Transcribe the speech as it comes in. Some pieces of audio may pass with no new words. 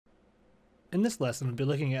In this lesson, we'll be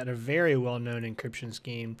looking at a very well-known encryption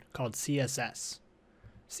scheme called CSS.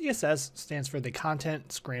 CSS stands for the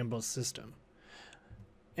Content Scramble System.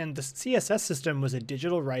 And the CSS system was a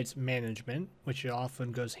digital rights management, which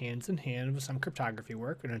often goes hands in hand with some cryptography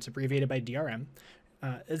work, and it's abbreviated by DRM.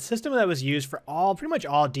 A system that was used for pretty much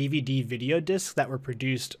all DVD video discs that were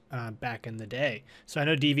produced back in the day. So I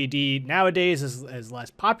know DVD nowadays is less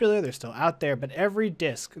popular, they're still out there, but every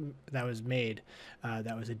disc that was made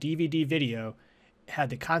that was a DVD video had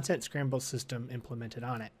the Content Scramble System implemented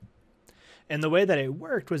on it. And the way that it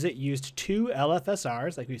worked was it used two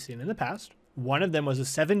LFSRs like we've seen in the past. One of them was a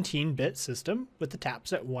 17-bit system with the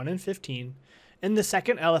taps at 1 and 15, and the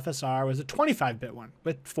second LFSR was a 25-bit one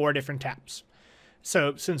with 4 different taps.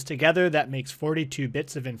 So since together that makes 42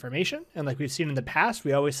 bits of information, and like we've seen in the past,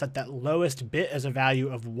 we always set that lowest bit as a value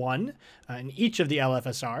of 1 in each of the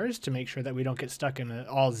LFSRs to make sure that we don't get stuck in an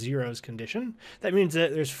all zeros condition. That means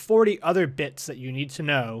that there's 40 other bits that you need to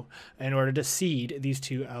know in order to seed these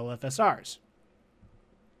two LFSRs.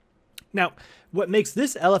 Now, what makes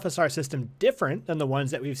this LFSR system different than the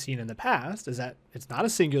ones that we've seen in the past is that it's not a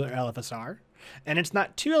singular LFSR, and it's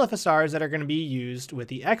not two LFSRs that are going to be used with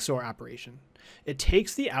the XOR operation. It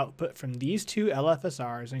takes the output from these two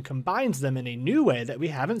LFSRs and combines them in a new way that we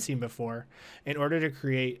haven't seen before in order to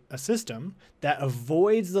create a system that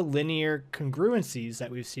avoids the linear congruencies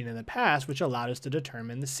that we've seen in the past, which allowed us to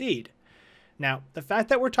determine the seed. Now, the fact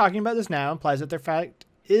that we're talking about this now implies that there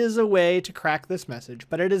is a way to crack this message,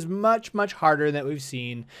 but it is much, much harder than we've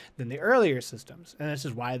seen than the earlier systems. And this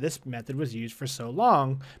is why this method was used for so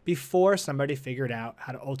long before somebody figured out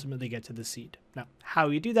how to ultimately get to the seed. Now, how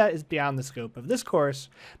we do that is beyond the scope of this course,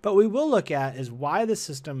 but we will look at is why the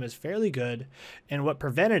system is fairly good and what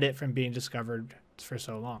prevented it from being discovered for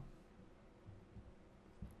so long.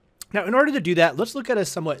 Now, in order to do that, let's look at a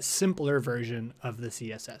somewhat simpler version of the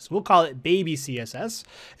CSS. We'll call it baby CSS.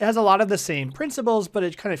 It has a lot of the same principles, but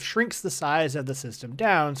it kind of shrinks the size of the system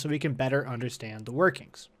down so we can better understand the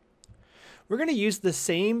workings. We're going to use the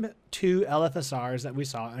same two LFSRs that we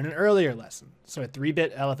saw in an earlier lesson. So a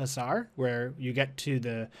 3-bit LFSR, where you get to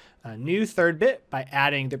the new third bit by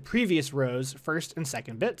adding the previous row's first and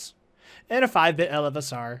second bits, and a 5-bit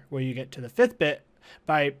LFSR, where you get to the 5th bit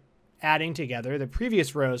by adding together the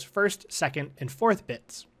previous row's first, second, and fourth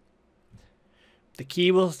bits. The key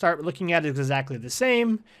we'll start looking at is exactly the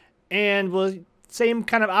same, and same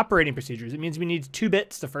kind of operating procedures. It means we need 2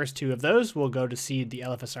 bits. The first 2 of those will go to seed the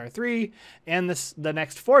LFSR 3, and the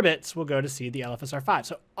next 4 bits will go to seed the LFSR 5.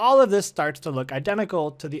 So all of this starts to look identical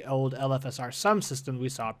to the old LFSR sum system we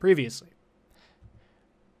saw previously.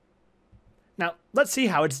 Now, let's see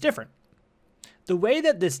how it's different. The way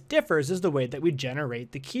that this differs is the way that we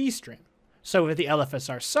generate the key stream. So with the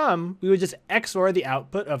LFSR sum, we would just XOR the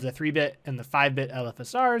output of the 3-bit and the 5-bit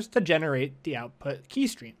LFSRs to generate the output key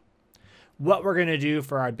stream. What we're going to do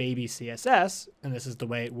for our baby CSS, and this is the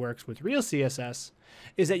way it works with real CSS,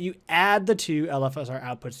 is that you add the two LFSR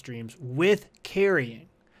output streams with carrying.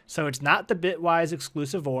 So it's not the bitwise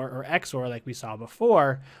exclusive or XOR like we saw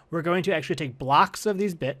before. We're going to actually take blocks of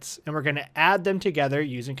these bits and we're going to add them together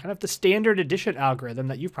using kind of the standard addition algorithm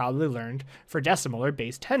that you've probably learned for decimal or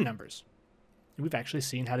base 10 numbers. And we've actually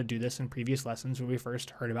seen how to do this in previous lessons when we first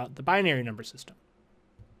heard about the binary number system.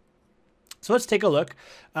 So let's take a look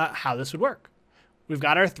at how this would work. We've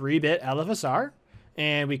got our 3-bit LFSR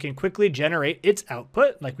and we can quickly generate its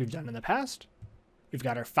output like we've done in the past. We've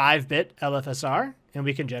got our 5-bit LFSR, and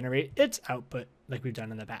we can generate its output like we've done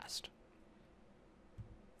in the past.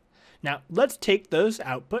 Now, let's take those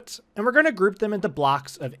outputs, and we're going to group them into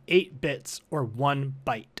blocks of 8 bits or 1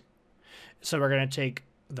 byte. So we're going to take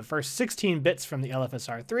the first 16 bits from the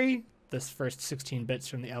LFSR 3, this first 16 bits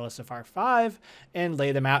from the LFSR 5, and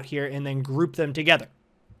lay them out here, and then group them together.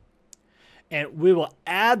 And we will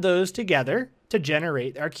add those together to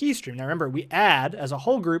generate our key stream. Now, remember, we add as a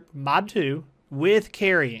whole group mod 2, with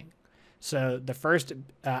carrying. So the first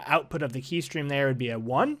output of the key stream there would be a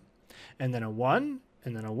 1, and then a 1,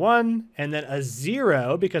 and then a 1, and then a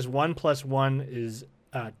 0, because 1 plus 1 is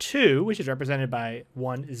 2, which is represented by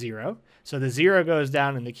 1, 0. So the 0 goes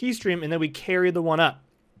down in the key stream, and then we carry the 1 up.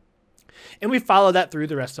 And we follow that through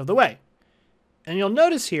the rest of the way. And you'll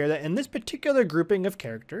notice here that in this particular grouping of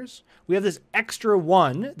characters, we have this extra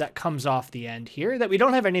 1 that comes off the end here that we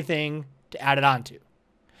don't have anything to add it onto.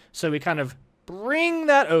 So we kind of bring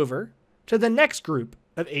that over to the next group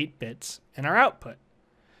of 8 bits in our output.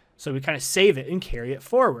 So we kind of save it and carry it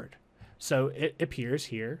forward. So it appears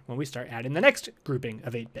here when we start adding the next grouping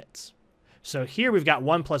of 8 bits. So here we've got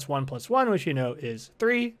 1 plus 1 plus 1, which you know is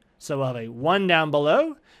 3. So we'll have a 1 down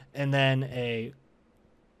below, and then a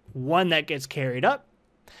 1 that gets carried up,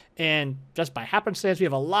 And just by happenstance, we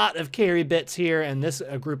have a lot of carry bits here, and this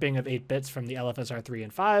grouping of 8 bits from the LFSR 3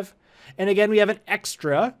 and 5. And again, we have an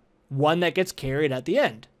extra one that gets carried at the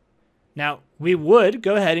end. Now, we would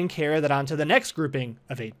go ahead and carry that onto the next grouping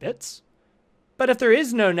of 8 bits. But if there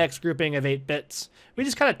is no next grouping of 8 bits, we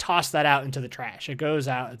just kind of toss that out into the trash. It goes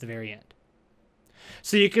out at the very end.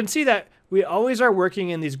 So you can see that we always are working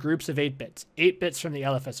in these groups of 8 bits. 8 bits from the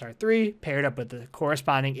LFSR 3 paired up with the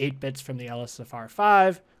corresponding 8 bits from the LFSR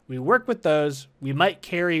 5. We work with those. We might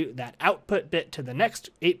carry that output bit to the next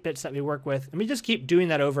 8 bits that we work with. And we just keep doing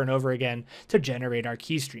that over and over again to generate our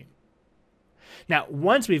key stream. Now,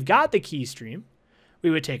 once we've got the key stream, we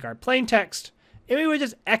would take our plain text and we would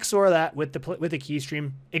just XOR that with the key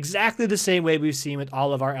stream exactly the same way we've seen with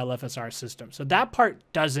all of our LFSR systems. So that part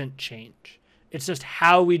doesn't change. It's just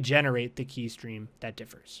how we generate the key stream that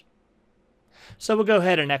differs. So we'll go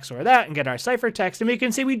ahead and XOR that and get our ciphertext. And we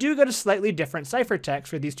can see we do get a slightly different ciphertext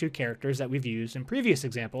for these two characters that we've used in previous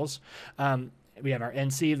examples. We have our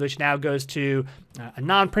NC, which now goes to a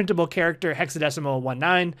non-printable character, hexadecimal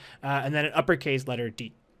 19, and then an uppercase letter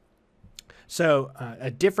D. So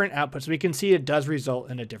a different output. So we can see it does result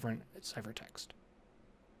in a different ciphertext.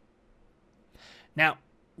 Now,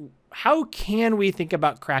 how can we think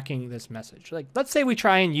about cracking this message? Like, let's say we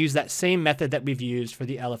try and use that same method that we've used for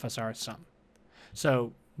the LFSR sum.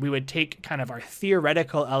 So we would take kind of our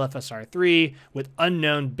theoretical LFSR 3 with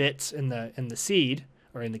unknown bits in the seed,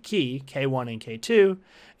 or in the key, K1 and K2,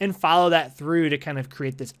 and follow that through to kind of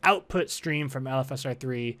create this output stream from LFSR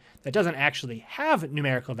 3 that doesn't actually have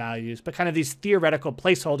numerical values, but kind of these theoretical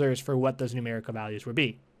placeholders for what those numerical values would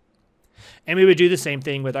be. And we would do the same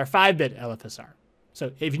thing with our 5-bit LFSR.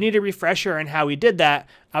 So if you need a refresher on how we did that,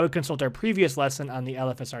 I would consult our previous lesson on the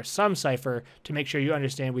LFSR sum cipher to make sure you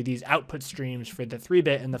understand where these output streams for the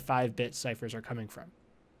 3-bit and the 5-bit ciphers are coming from.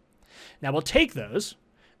 Now we'll take those,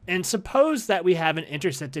 and suppose that we have an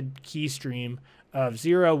intercepted key stream of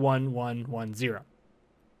 0, 1, 1, 1, 0.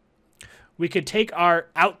 We could take our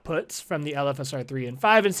outputs from the LFSR 3 and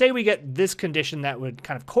 5 and say we get this condition that would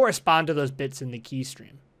kind of correspond to those bits in the key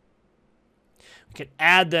stream. We could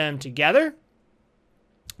add them together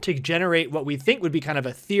to generate what we think would be kind of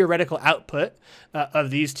a theoretical output of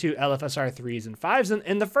these two LFSR 3s and 5s.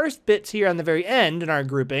 And the first bits here on the very end in our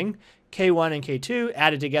grouping, K1 and K2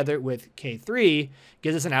 added together with K3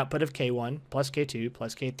 gives us an output of K1 plus K2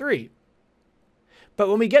 plus K3. But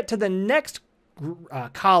when we get to the next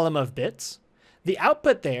column of bits, the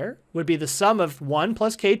output there would be the sum of 1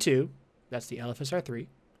 plus K2, that's the LFSR 3,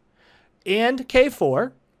 and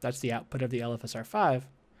K4, that's the output of the LFSR 5,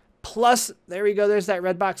 plus, there we go, there's that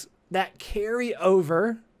red box, that carry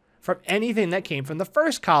over from anything that came from the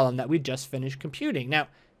first column that we just finished computing. Now,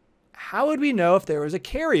 how would we know if there was a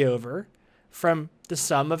carryover from the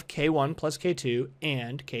sum of K1 plus K2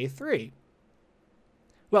 and K3?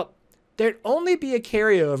 Well, there'd only be a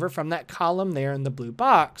carryover from that column there in the blue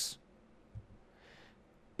box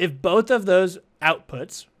if both of those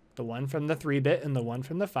outputs, the one from the 3-bit and the one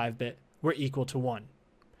from the 5-bit, were equal to 1.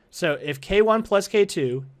 So if K1 plus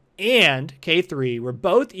K2 and K3 were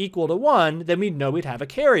both equal to 1, then we'd know we'd have a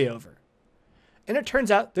carryover. And it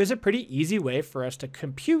turns out there's a pretty easy way for us to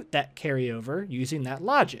compute that carryover using that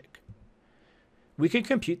logic. We can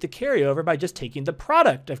compute the carryover by just taking the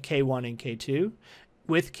product of K1 and K2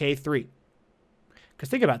 with K3. Because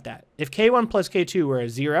think about that. If K1 plus K2 were a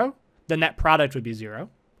 0, then that product would be 0.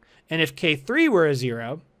 And if K3 were a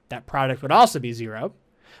 0, that product would also be 0.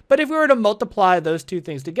 But if we were to multiply those two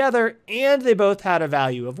things together and they both had a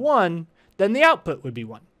value of 1, then the output would be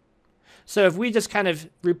 1. So if we just kind of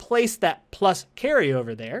replace that plus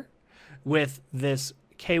carryover there with this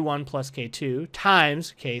K1 plus K2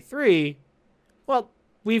 times K3, well,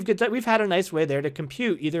 we've had a nice way there to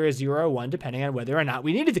compute either a 0 or 1 depending on whether or not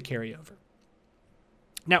we needed the carryover.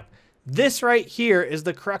 Now, this right here is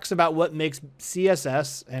the crux about what makes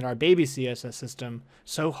CSS and our baby CSS system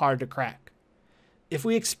so hard to crack. If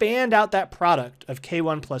we expand out that product of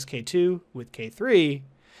K1 plus K2 with K3,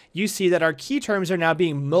 you see that our key terms are now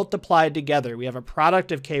being multiplied together. We have a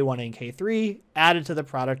product of K1 and K3 added to the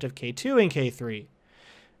product of K2 and K3.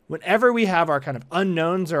 Whenever we have our kind of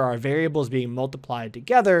unknowns or our variables being multiplied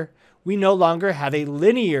together, we no longer have a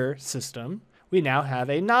linear system. We now have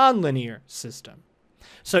a nonlinear system.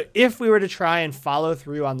 So if we were to try and follow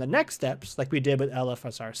through on the next steps, like we did with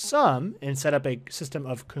LFSR sum, and set up a system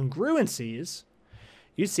of congruencies,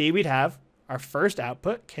 you see we'd have our first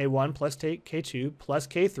output, K1 plus K2 plus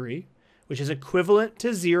K3, which is equivalent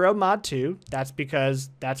to 0 mod 2. That's because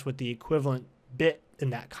that's what the equivalent bit in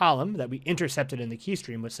that column that we intercepted in the key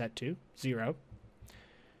stream was set to, 0.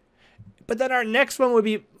 But then our next one would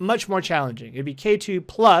be much more challenging. It'd be K2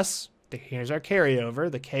 plus, here's our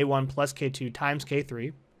carryover, the K1 plus K2 times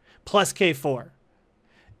K3 plus K4.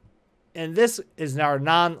 And this is our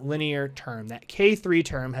nonlinear term. That K3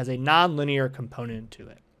 term has a nonlinear component to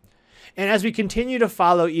it. And as we continue to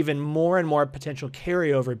follow even more and more potential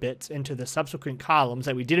carryover bits into the subsequent columns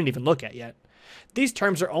that we didn't even look at yet, these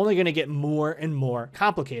terms are only going to get more and more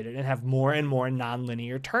complicated and have more and more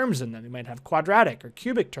nonlinear terms in them. We might have quadratic or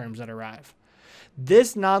cubic terms that arrive.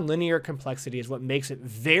 This nonlinear complexity is what makes it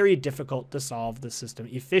very difficult to solve the system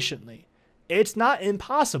efficiently. It's not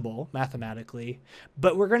impossible mathematically,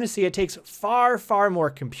 but we're going to see it takes far, far more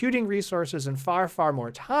computing resources and far, far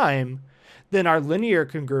more time than our linear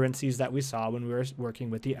congruencies that we saw when we were working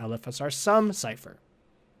with the LFSR sum cipher.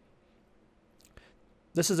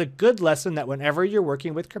 This is a good lesson that whenever you're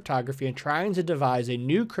working with cryptography and trying to devise a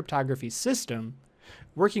new cryptography system,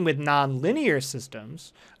 working with nonlinear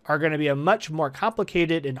systems are going to be a much more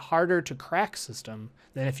complicated and harder to crack system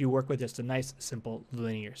than if you work with just a nice, simple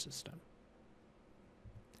linear system.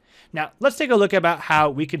 Now, let's take a look about how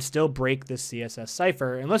we could still break this CSS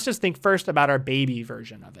cipher, and let's just think first about our baby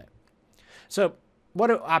version of it. So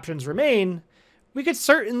what options remain? We could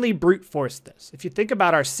certainly brute force this. If you think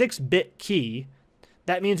about our 6-bit key,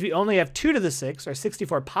 that means we only have 2 to the 6, or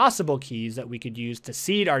 64 possible keys that we could use to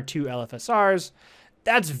seed our 2 LFSRs.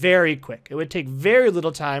 That's very quick. It would take very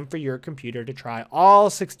little time for your computer to try all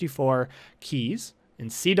 64 keys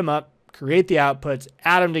and seed them up, create the outputs,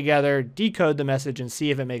 add them together, decode the message, and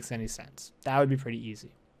see if it makes any sense. That would be pretty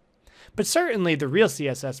easy. But certainly the real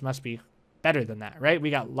CSS must be better than that, right? We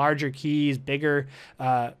got larger keys, bigger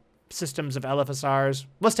systems of LFSRs.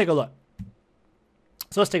 Let's take a look.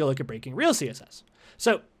 So let's take a look at breaking real CSS.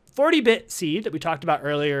 So 40-bit seed that we talked about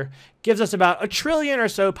earlier gives us about 1 trillion or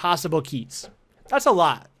so possible keys. That's a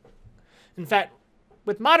lot. In fact,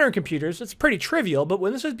 with modern computers, it's pretty trivial, but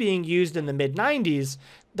when this was being used in the mid-90s,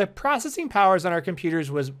 the processing powers on our computers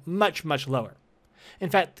was much, much lower. In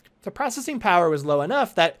fact, the processing power was low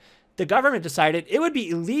enough that the government decided it would be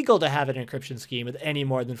illegal to have an encryption scheme with any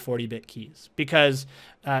more than 40-bit keys, because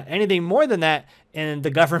anything more than that, and the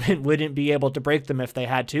government wouldn't be able to break them if they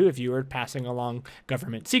had to. If you were passing along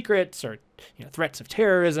government secrets or threats of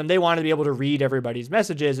terrorism, they wanted to be able to read everybody's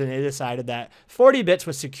messages, and they decided that 40 bits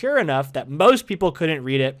was secure enough that most people couldn't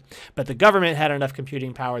read it, but the government had enough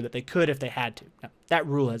computing power that they could if they had to. Now, that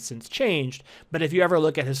rule has since changed, but if you ever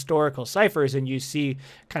look at historical ciphers and you see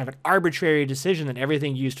kind of an arbitrary decision that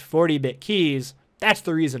everything used 40-bit keys, that's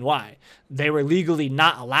the reason why. They were legally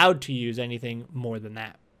not allowed to use anything more than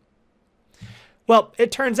that. Well,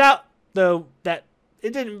 it turns out, though, that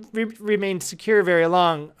it didn't remain secure very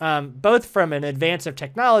long, both from an advance of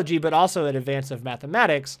technology, but also an advance of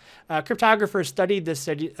mathematics. Cryptographers studied this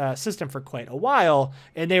system for quite a while,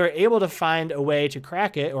 and they were able to find a way to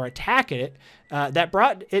crack it or attack it that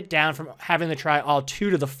brought it down from having to try all 2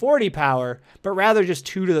 to the 40 power, but rather just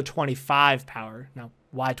 2 to the 25 power. Now,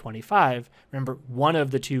 why 25? Remember, one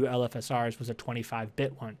of the 2 LFSRs was a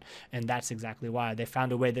 25-bit one, and that's exactly why. They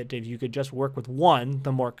found a way that if you could just work with one,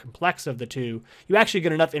 the more complex of the 2, you actually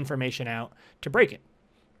get enough information out to break it.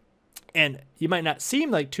 And you might not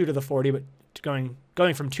seem like 2 to the 40, but going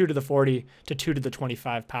from 2 to the 40 to 2 to the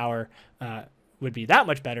 25 power would be that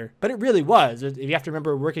much better, but it really was. You have to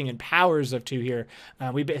remember working in powers of 2 here.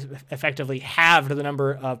 We effectively halved the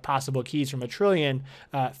number of possible keys from 1 trillion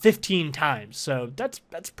 15 times. So that's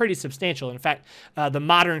pretty substantial. In fact, the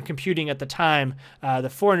modern computing at the time, the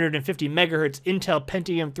 450 megahertz Intel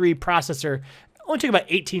Pentium 3 processor only took about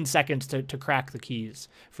 18 seconds to crack the keys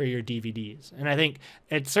for your DVDs. And I think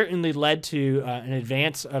it certainly led to an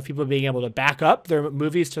advance of people being able to back up their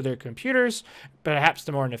movies to their computers. Perhaps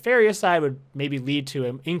the more nefarious side would maybe lead to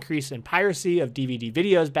an increase in piracy of DVD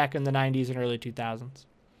videos back in the 90s and early 2000s.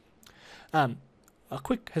 A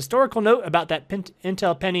quick historical note about that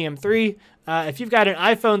Intel Pentium 3. If you've got an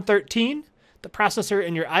iPhone 13, the processor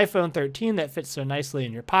in your iPhone 13 that fits so nicely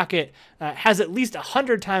in your pocket has at least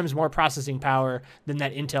 100 times more processing power than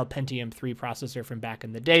that Intel Pentium 3 processor from back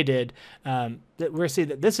in the day did. We're seeing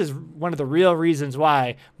that this is one of the real reasons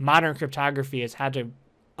why modern cryptography has had to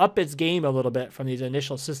up its game a little bit from these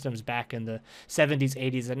initial systems back in the 70s,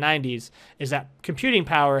 80s, and 90s, is that computing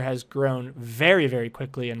power has grown very, very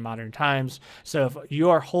quickly in modern times. So if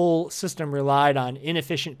your whole system relied on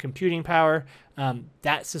inefficient computing power,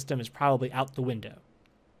 that system is probably out the window.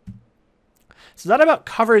 So that about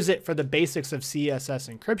covers it for the basics of CSS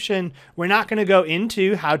encryption. We're not going to go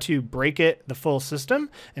into how to break it the full system.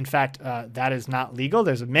 In fact, that is not legal.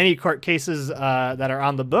 There's many court cases that are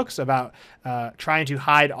on the books about trying to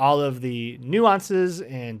hide all of the nuances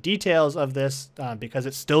and details of this because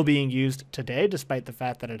it's still being used today, despite the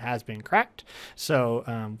fact that it has been cracked.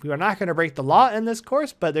 So we are not going to break the law in this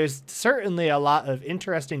course, but there's certainly a lot of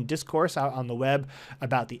interesting discourse out on the web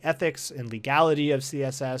about the ethics and legality of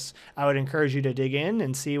CSS. I would encourage you to dig in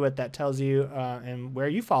and see what that tells you and where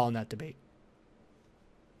you fall in that debate.